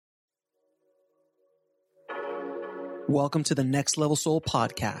Welcome to the Next Level Soul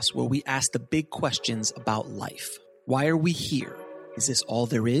podcast, where we ask the big questions about life. Why are we here? Is this all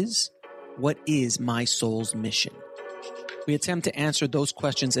there is? What is my soul's mission? We attempt to answer those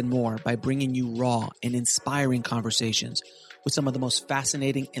questions and more by bringing you raw and inspiring conversations with some of the most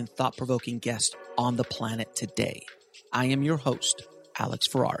fascinating and thought-provoking guests on the planet today. I am your host, Alex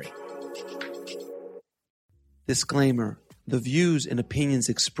Ferrari. Disclaimer: the views and opinions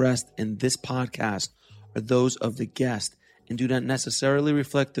expressed in this podcast are those of the guest and do not necessarily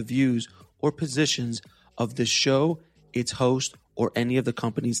reflect the views or positions of the show, its host, or any of the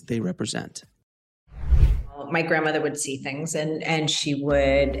companies they represent. My grandmother would see things and she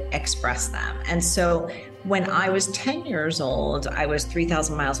would express them. And so when I was 10 years old, I was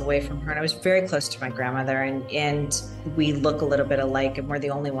 3,000 miles away from her, and I was very close to my grandmother, and we look a little bit alike, and we're the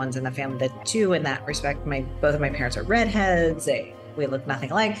only ones in the family that do in that respect. Both of my parents are redheads. We look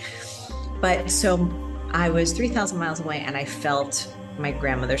nothing alike. But so I was 3,000 miles away, and I felt my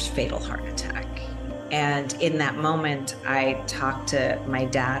grandmother's fatal heart attack. And in that moment, I talked to my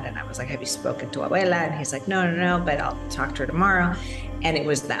dad, and I was like, have you spoken to Abuela? And he's like, no, but I'll talk to her tomorrow. And it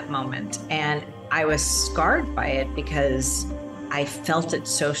was that moment. And I was scarred by it because I felt it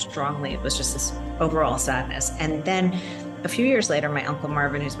so strongly. It was just this overall sadness. And then a few years later, my Uncle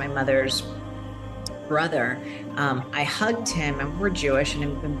Marvin, who's my mother's brother, I hugged him, and we're Jewish, and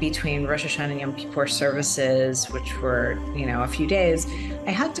in between Rosh Hashanah and Yom Kippur services, which were, a few days,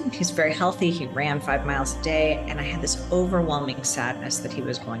 I hugged him. He's very healthy. He ran 5 miles a day, and I had this overwhelming sadness that he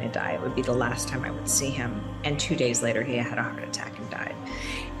was going to die. It would be the last time I would see him. And 2 days later, he had a heart attack and died.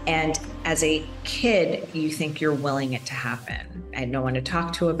 And as a kid, you think you're willing it to happen. I had no one to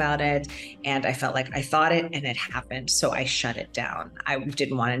talk to about it. And I felt like I thought it and it happened. So I shut it down. I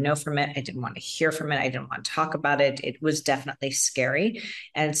didn't want to know from it. I didn't want to hear from it. I didn't want to talk about it. It was definitely scary.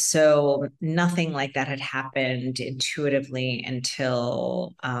 And so nothing like that had happened intuitively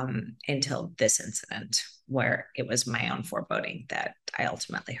until this incident, where it was my own foreboding that I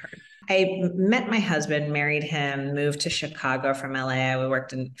ultimately heard. I met my husband, married him, moved to Chicago from LA. I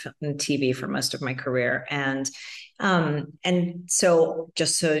worked in TV for most of my career. And so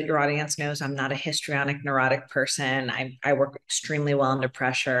just so your audience knows, I'm not a histrionic, neurotic person. I work extremely well under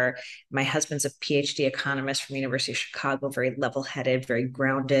pressure. My husband's a PhD economist from the University of Chicago, very level-headed, very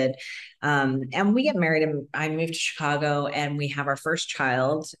grounded. And we get married, and I moved to Chicago, and we have our first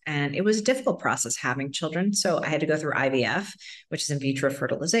child. And it was a difficult process having children. So I had to go through IVF, which is in vitro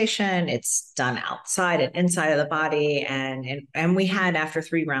fertilization. It's done outside and inside of the body. And we had, after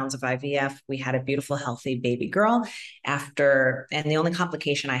 3 rounds of IVF, we had a beautiful, healthy baby girl. And the only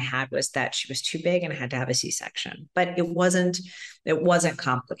complication I had was that she was too big and I had to have a C-section. But it wasn't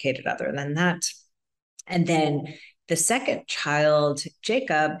complicated other than that. And then the second child,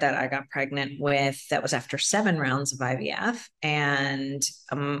 Jacob, that I got pregnant with, that was after 7 rounds of IVF. And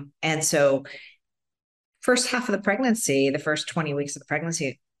so first half of the pregnancy, the first 20 weeks of the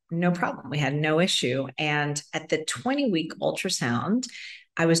pregnancy, no problem. We had no issue. And at the 20-week ultrasound,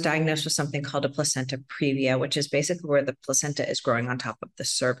 I was diagnosed with something called a placenta previa, which is basically where the placenta is growing on top of the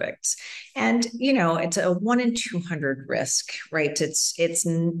cervix. And, it's a 1 in 200 risk, right?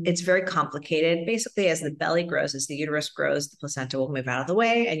 It's very complicated. Basically, as the belly grows, as the uterus grows, the placenta will move out of the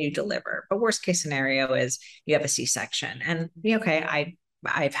way and you deliver. But worst case scenario is you have a C-section. And,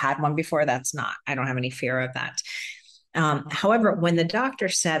 I've had one before. I don't have any fear of that. However, when the doctor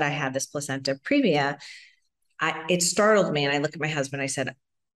said I had this placenta previa, it startled me. And I looked at my husband, I said,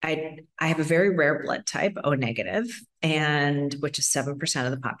 I have a very rare blood type, O negative, and which is 7%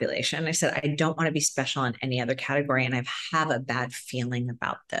 of the population. I said, I don't want to be special in any other category. And I have a bad feeling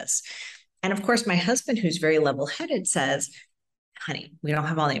about this. And of course, my husband, who's very level-headed, says, honey, we don't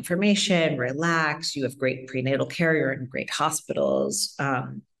have all the information. Relax. You have great prenatal care. You're in great hospitals.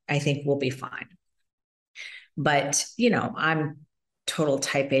 I think we'll be fine. But, I'm total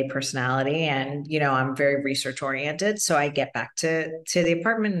type A personality, and, I'm very research oriented. So I get back to the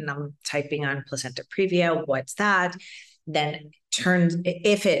apartment, and I'm typing on placenta previa. What's that? Then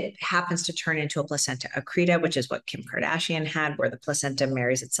if it happens to turn into a placenta accreta, which is what Kim Kardashian had, where the placenta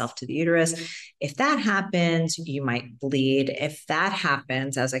marries itself to the uterus. If that happens, you might bleed. If that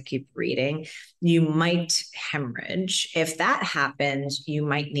happens, as I keep reading, you might hemorrhage. If that happens, you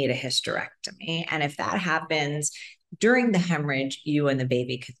might need a hysterectomy. And if that happens during the hemorrhage, you and the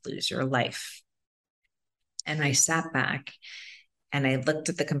baby could lose your life. And I sat back and I looked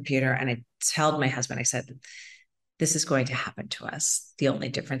at the computer and I told my husband, I said, this is going to happen to us. The only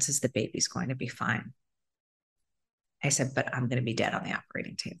difference is the baby's going to be fine. I said, but I'm going to be dead on the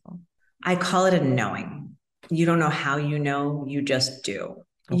operating table. I call it a knowing. You don't know how you know, you just do.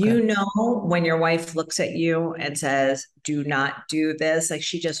 Okay. You know, when your wife looks at you and says, do not do this, like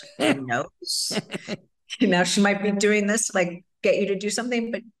she just knows. Now she might be doing this to like get you to do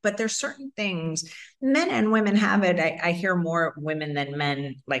something, but there's certain things, men and women have it. I hear more women than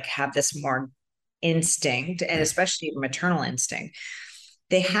men like have this more instinct, and especially maternal instinct.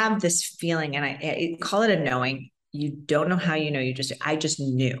 They have this feeling, and I call it a knowing. You don't know how you know, I just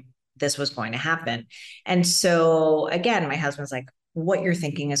knew this was going to happen. And so again, my husband's like, what you're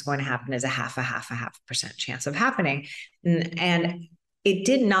thinking is going to happen is a half percent chance of happening. And it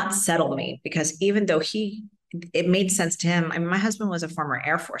did not settle me, because even though it made sense to him. I mean, my husband was a former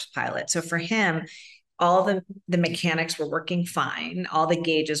Air Force pilot. So for him, all the mechanics were working fine, all the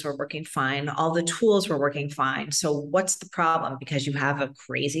gauges were working fine, all the tools were working fine. So what's the problem? Because you have a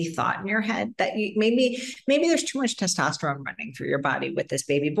crazy thought in your head that maybe there's too much testosterone running through your body with this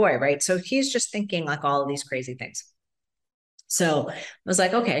baby boy, right? So he's just thinking like all of these crazy things. So I was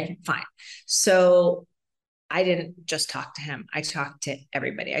like, okay, fine. So I didn't just talk to him. I talked to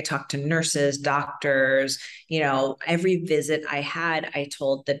everybody. I talked to nurses, doctors, every visit I had, I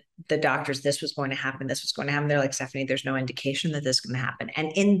told the doctors this was going to happen. This was going to happen. They're like, Stephanie, there's no indication that this is going to happen.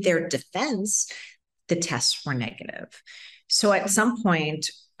 And in their defense, the tests were negative. So at some point,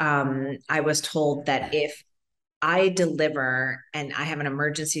 I was told that if I deliver and I have an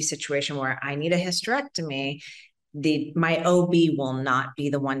emergency situation where I need a hysterectomy, my OB will not be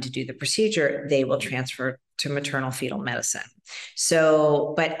the one to do the procedure. They will transfer to maternal fetal medicine.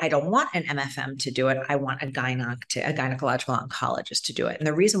 So, but I don't want an MFM to do it. I want a gynecological oncologist to do it. And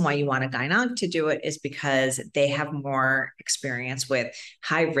the reason why you want a gynec to do it is because they have more experience with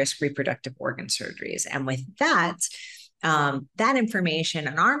high risk reproductive organ surgeries. And with that information,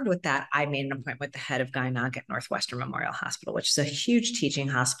 and armed with that, I made an appointment with the head of gynec at Northwestern Memorial Hospital, which is a huge teaching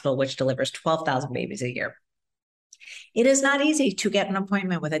hospital, which delivers 12,000 babies a year. It is not easy to get an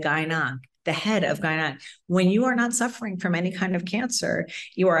appointment with a gynec, the head of gynec, when you are not suffering from any kind of cancer.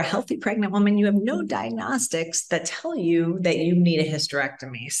 You are a healthy pregnant woman. You have no diagnostics that tell you that you need a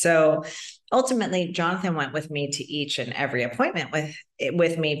hysterectomy. So ultimately, Jonathan went with me to each and every appointment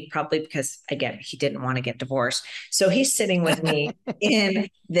with me, probably because, again, he didn't want to get divorced. So he's sitting with me in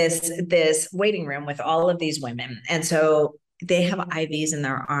this waiting room with all of these women. And so they have IVs in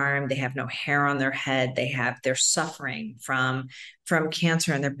their arm. They have no hair on their head. They're suffering from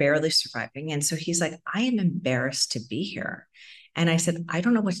cancer, and they're barely surviving. And so he's like, I am embarrassed to be here. And I said, I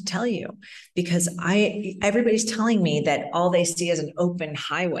don't know what to tell you, because everybody's telling me that all they see is an open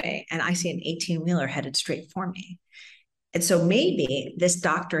highway, and I see an 18-wheeler headed straight for me. And so maybe this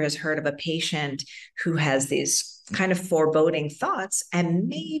doctor has heard of a patient who has these kind of foreboding thoughts, and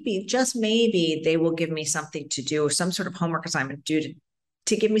maybe, just maybe, they will give me something to do, some sort of homework assignment due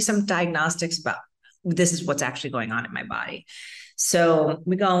to give me some diagnostics about this is what's actually going on in my body. So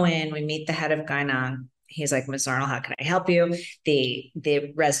we go in, we meet the head of gynec. He's like, Ms. Arnold, how can I help you?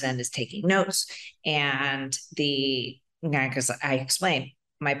 The resident is taking notes, and because I explained,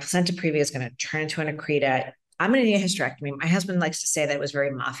 my placenta previa is going to turn into an accreta. I'm going to need a hysterectomy. My husband likes to say that it was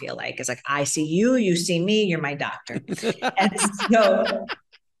very mafia-like. It's like, I see you, you see me, you're my doctor. And so,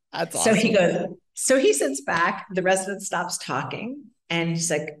 That's awesome. So he goes, so he sits back, the resident stops talking, and he's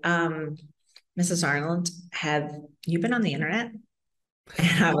like, Mrs. Arnold, have you been on the internet?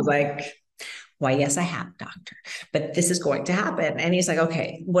 And I was like, why, yes, I have, doctor, but this is going to happen. And he's like,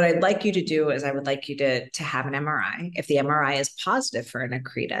 okay, what I'd like you to do is I would like you to have an MRI. If the MRI is positive for an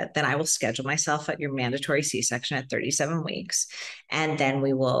accreta, then I will schedule myself at your mandatory C-section at 37 weeks. And then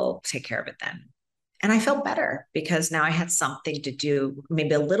we will take care of it then. And I felt better, because now I had something to do,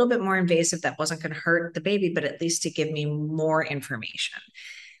 maybe a little bit more invasive that wasn't going to hurt the baby, but at least to give me more information.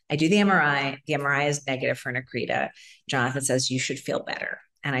 I do the MRI. The MRI is negative for an accreta. Jonathan says, you should feel better.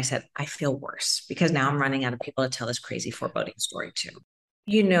 And I said, I feel worse, because now I'm running out of people to tell this crazy foreboding story to.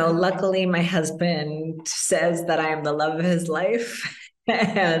 Luckily, my husband says that I am the love of his life.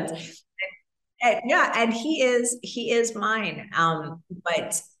 and yeah, and he is mine.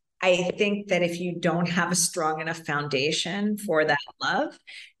 But I think that if you don't have a strong enough foundation for that love,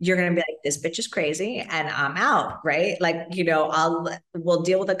 you're going to be like, this bitch is crazy and I'm out, right? Like, we'll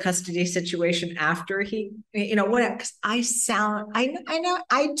deal with a custody situation after he, whatever. Cause I know,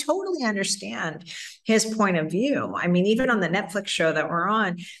 I totally understand his point of view. I mean, even on the Netflix show that we're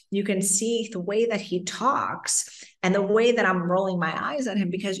on, you can see the way that he talks and the way that I'm rolling my eyes at him,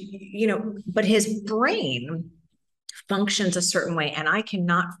 because, but his brain functions a certain way, and I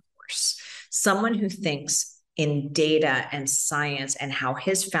cannot force someone who thinks in data and science and how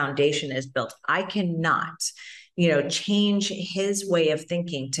his foundation is built. I cannot, change his way of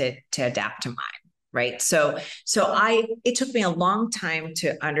thinking to adapt to mine. Right. So it took me a long time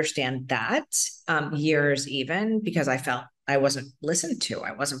to understand that, years even, because I felt I wasn't listened to,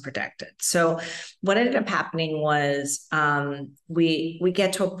 I wasn't protected. So what ended up happening was, we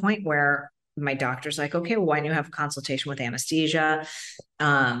get to a point where my doctor's like, okay, well, why don't you have a consultation with anesthesia?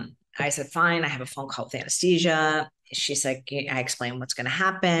 I said, fine, I have a phone call with anesthesia. She's like, I explain what's going to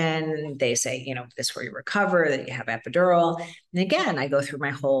happen. They say, this is where you recover, that you have epidural. And again, I go through my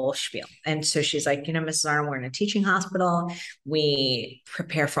whole spiel. And so she's like, Mrs. Arnold, we're in a teaching hospital. We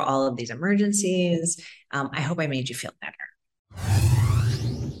prepare for all of these emergencies. I hope I made you feel better.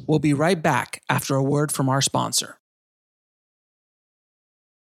 We'll be right back after a word from our sponsor.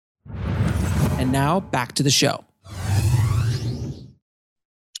 And now back to the show.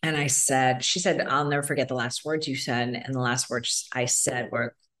 And she said, I'll never forget the last words you said. And the last words I said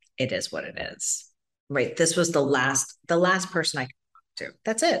were, it is what it is. Right. This was the last person I could talk to.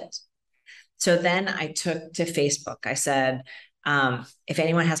 That's it. So then I took to Facebook. I said, if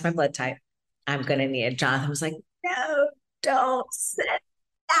anyone has my blood type, I'm going to need it. Jonathan was like, no, don't say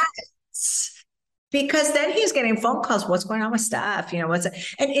that. Because then he's getting phone calls. What's going on with staff? And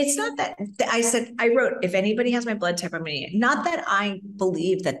it's not that I wrote, if anybody has my blood type, I'm going to, not that I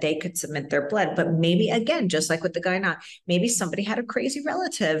believe that they could submit their blood, but maybe again, just like with the guy now, maybe somebody had a crazy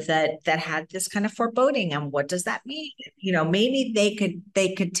relative that had this kind of foreboding. And what does that mean? Maybe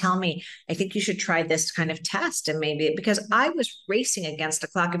they could tell me, I think you should try this kind of test. And maybe, because I was racing against the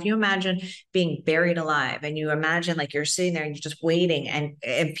clock. If you imagine being buried alive and you imagine like you're sitting there and you're just waiting and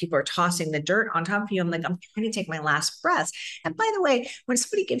people are tossing the dirt on top of you, I'm like, I'm trying to take my last breath. And by the way, when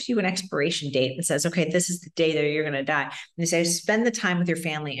somebody gives you an expiration date and says, okay, this is the day that you're going to die, and they say, spend the time with your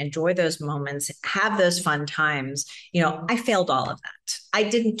family, enjoy those moments, have those fun times. I failed all of that. I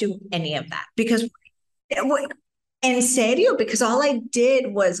didn't do any of that because en serio, because all I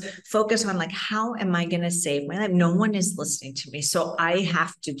did was focus on like, how am I going to save my life? No one is listening to me. So I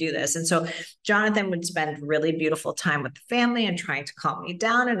have to do this. And so Jonathan would spend really beautiful time with the family and trying to calm me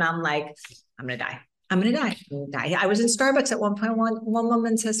down. And I'm like, I'm going to die. I'm going to die. I'm going to die. I was in Starbucks at one point. One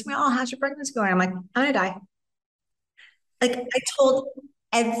woman says to me, oh, how's your pregnancy going? I'm like, I'm going to die. Like I told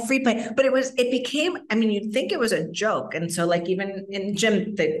everybody, but it became, you'd think it was a joke. And so like, even in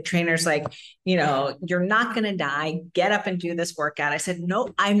gym, the trainer's like, you're not going to die, get up and do this workout. I said, no,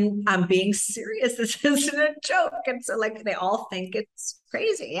 I'm being serious. This isn't a joke. And so like, they all think it's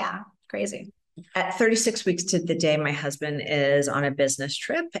crazy. Yeah. Crazy. At 36 weeks to the day, my husband is on a business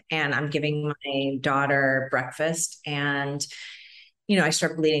trip and I'm giving my daughter breakfast and I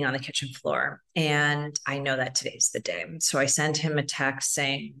start bleeding on the kitchen floor and I know that today's the day. So I send him a text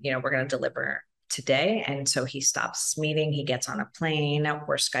saying, we're going to deliver today. And so he stops meeting. He gets on a plane.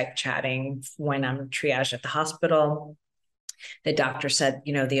 We're Skype chatting when I'm triaged at the hospital. The doctor said,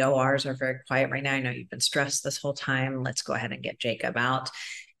 the ORs are very quiet right now. I know you've been stressed this whole time. Let's go ahead and get Jacob out.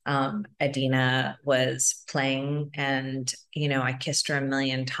 Adina was playing and, I kissed her a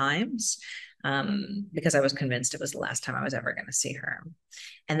million times. Because I was convinced it was the last time I was ever going to see her.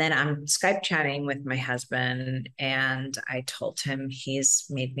 And then I'm Skype chatting with my husband and I told him he's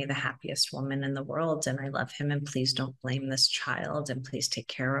made me the happiest woman in the world and I love him and please don't blame this child and please take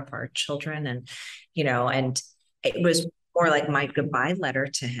care of our children. And, and it was more like my goodbye letter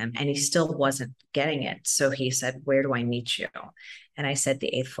to him and he still wasn't getting it. So he said, where do I meet you? And I said,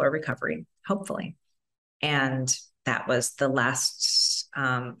 the 8th floor recovery, hopefully. And that was the last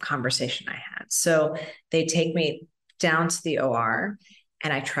conversation I had. So they take me down to the OR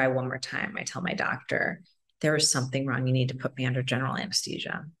and I try one more time. I tell my doctor, there was something wrong. You need to put me under general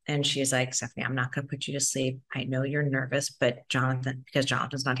anesthesia. And she's like, Stephanie, I'm not going to put you to sleep. I know you're nervous, but because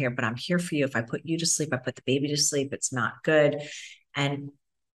Jonathan's not here, but I'm here for you. If I put you to sleep, I put the baby to sleep. It's not good. And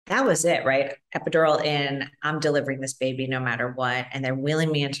that was it, right? Epidural in, I'm delivering this baby no matter what. And they're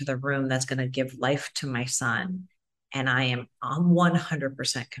wheeling me into the room that's going to give life to my son. And I'm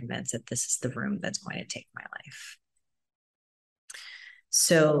 100% convinced that this is the room that's going to take my life.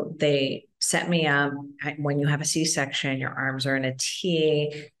 So they set me up. When you have a C-section, your arms are in a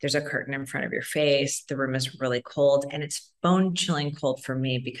T. There's a curtain in front of your face. The room is really cold. And it's bone-chilling cold for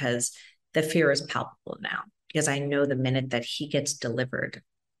me because the fear is palpable now. Because I know the minute that he gets delivered,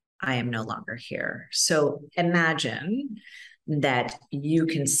 I am no longer here. So imagine that you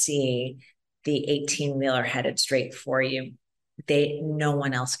can see the 18-wheeler headed straight for you. No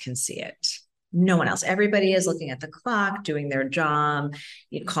one else can see it. No one else. Everybody is looking at the clock, doing their job,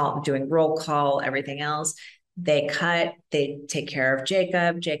 doing roll call, everything else. They cut, they take care of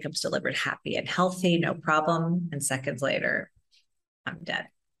Jacob. Jacob's delivered happy and healthy, no problem. And seconds later, I'm dead.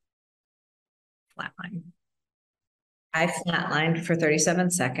 Flatline. I flatlined for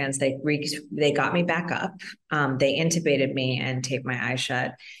 37 seconds. They got me back up. They intubated me and taped my eyes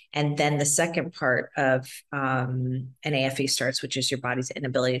shut. And then the second part of an AFE starts, which is your body's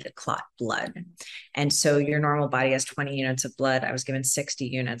inability to clot blood. And so your normal body has 20 units of blood. I was given 60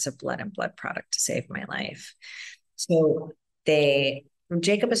 units of blood and blood product to save my life. So they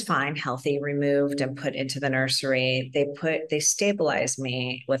Jacob is fine, healthy, removed and put into the nursery. They stabilized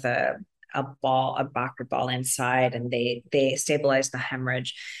me with a ball, a Bacard ball inside, and they stabilized the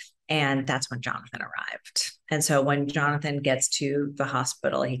hemorrhage. And that's when Jonathan arrived. And so when Jonathan gets to the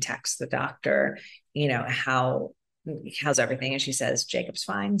hospital, he texts the doctor, how's everything? And she says, Jacob's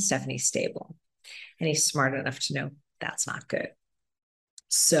fine, Stephanie's stable. And he's smart enough to know that's not good.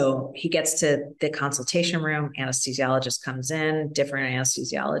 So he gets to the consultation room, anesthesiologist comes in, different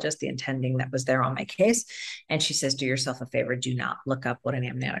anesthesiologist, the attending that was there on my case. And she says, do yourself a favor, do not look up what an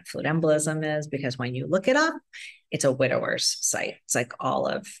amniotic fluid embolism is, because when you look it up, it's a widower's site. It's like all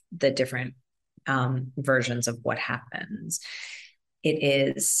of the different versions of what happens. It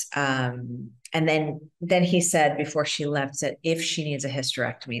is, and then he said before she left that if she needs a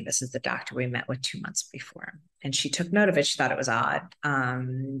hysterectomy, this is the doctor we met with 2 months before. And she took note of it. She thought it was odd,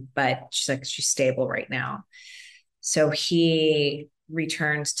 but she's like, she's stable right now. So he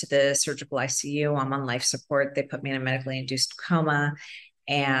returns to the surgical ICU. I'm on life support. They put me in a medically induced coma.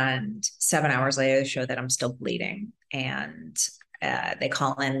 And 7 hours later, they show that I'm still bleeding. And they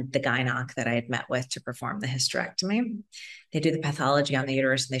call in the gynec that I had met with to perform the hysterectomy. They do the pathology on the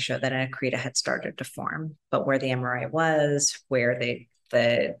uterus and they show that an accreta had started to form, but where the MRI was, where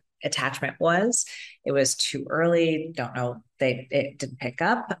the attachment was, it was too early. Don't know. It didn't pick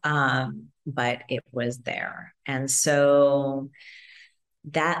up, but it was there. And so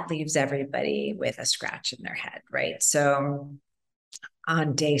that leaves everybody with a scratch in their head, right? So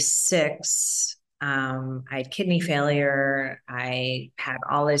on day 6, I had kidney failure. I had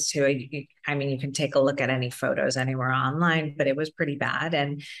all this too. I mean, you can take a look at any photos anywhere online, but it was pretty bad.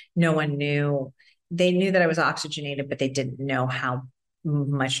 And no one knew. They knew that I was oxygenated, but they didn't know how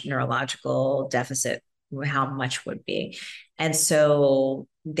much neurological deficit, how much would be. And so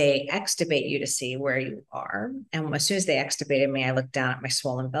they extubate you to see where you are. And as soon as they extubated me, I looked down at my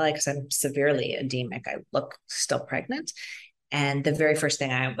swollen belly because I'm severely edemic. I look still pregnant. And the very first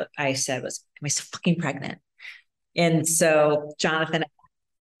thing I said was, am I so fucking pregnant? And so Jonathan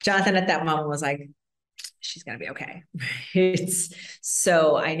at that moment was like, she's going to be okay.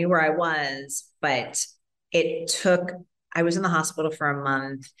 So I knew where I was, but I was in the hospital for a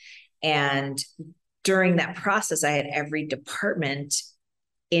month. And during that process, I had every department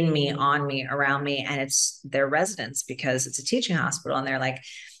in me, on me, around me, and it's their residents because it's a teaching hospital. And they're like,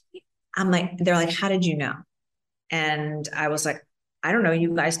 how did you know? And I was like, I don't know,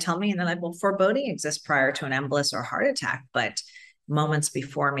 you guys tell me. And they're like, well, foreboding exists prior to an embolus or heart attack, but moments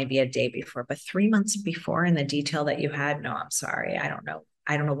before, maybe a day before, but 3 months before in the detail that you had, no, I'm sorry. I don't know.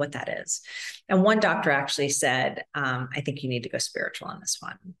 I don't know what that is. And one doctor actually said, I think you need to go spiritual on this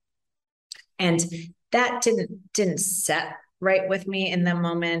one. And that didn't set right with me in the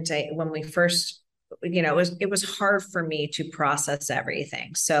moment. When we first, it was hard for me to process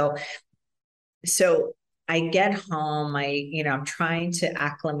everything. So I get home, I'm trying to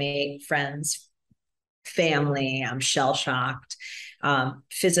acclimate friends, family, I'm shell shocked.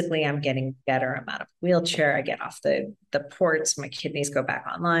 Physically, I'm getting better. I'm out of wheelchair. I get off the ports, my kidneys go back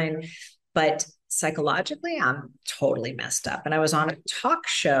online. But psychologically, I'm totally messed up. And I was on a talk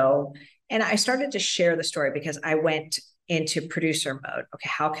show and I started to share the story because I went into producer mode. Okay,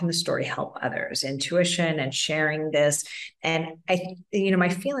 how can the story help others? Intuition and sharing this. And my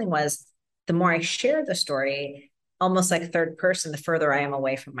feeling was, the more I share the story, almost like third person, the further I am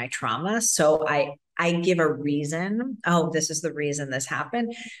away from my trauma. So I give a reason. Oh, this is the reason this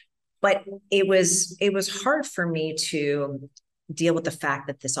happened. But it was hard for me to deal with the fact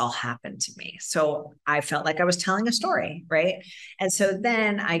that this all happened to me. So I felt like I was telling a story, right? And so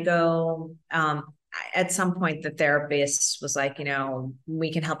then I go, at some point the therapist was like,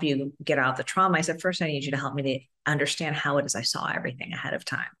 we can help you get out of the trauma. I said, first, I need you to help me to understand how it is I saw everything ahead of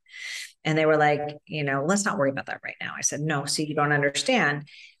time. And they were like, let's not worry about that right now. I said, no, see, you don't understand.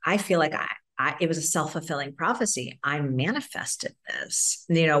 I feel like it was a self-fulfilling prophecy. I manifested this.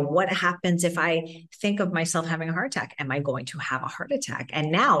 What happens if I think of myself having a heart attack? Am I going to have a heart attack?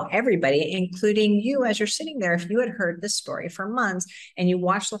 And now everybody, including you, as you're sitting there, if you had heard this story for months and you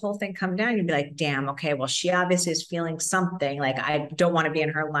watch the whole thing come down, you'd be like, damn, okay, well, she obviously is feeling something. Like, I don't want to be in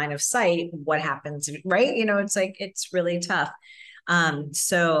her line of sight. What happens? Right. It's like, it's really tough.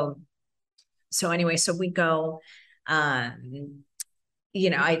 So anyway, so we go,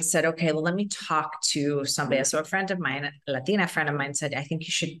 I said, okay, well, let me talk to somebody. So a friend of mine, a Latina friend of mine, said, I think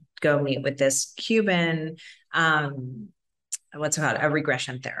you should go meet with this Cuban, what's it called, a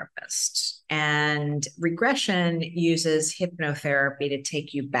regression therapist. And regression uses hypnotherapy to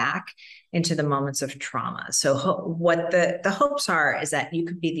take you back into the moments of trauma. So what the hopes are is that you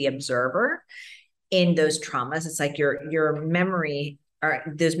could be the observer in those traumas. It's like your memory, or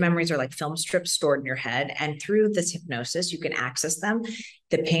those memories are like film strips stored in your head. And through this hypnosis, you can access them.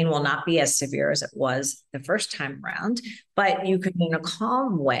 The pain will not be as severe as it was the first time around, but you can, in a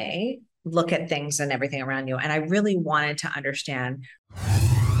calm way, look at things and everything around you. And I really wanted to understand.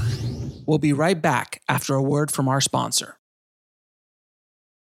 We'll be right back after a word from our sponsor.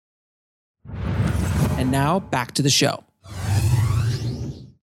 And now back to the show.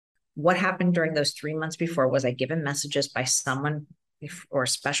 What happened during those 3 months before? Was I given messages by someone or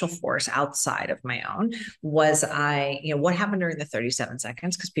special force outside of my own? Was what happened during the 37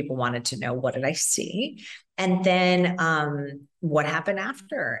 seconds? Because people wanted to know, what did I see? And then what happened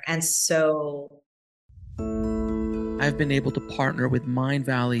after? And so I've been able to partner with Mind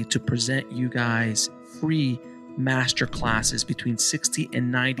Valley to present you guys free master classes between 60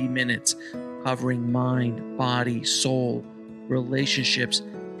 and 90 minutes covering mind, body, soul, relationships,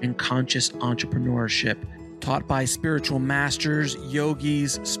 and conscious entrepreneurship, taught by spiritual masters,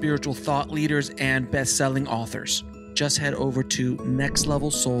 yogis, spiritual thought leaders, and best-selling authors. Just head over to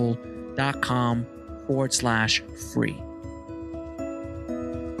nextlevelsoul.com/free.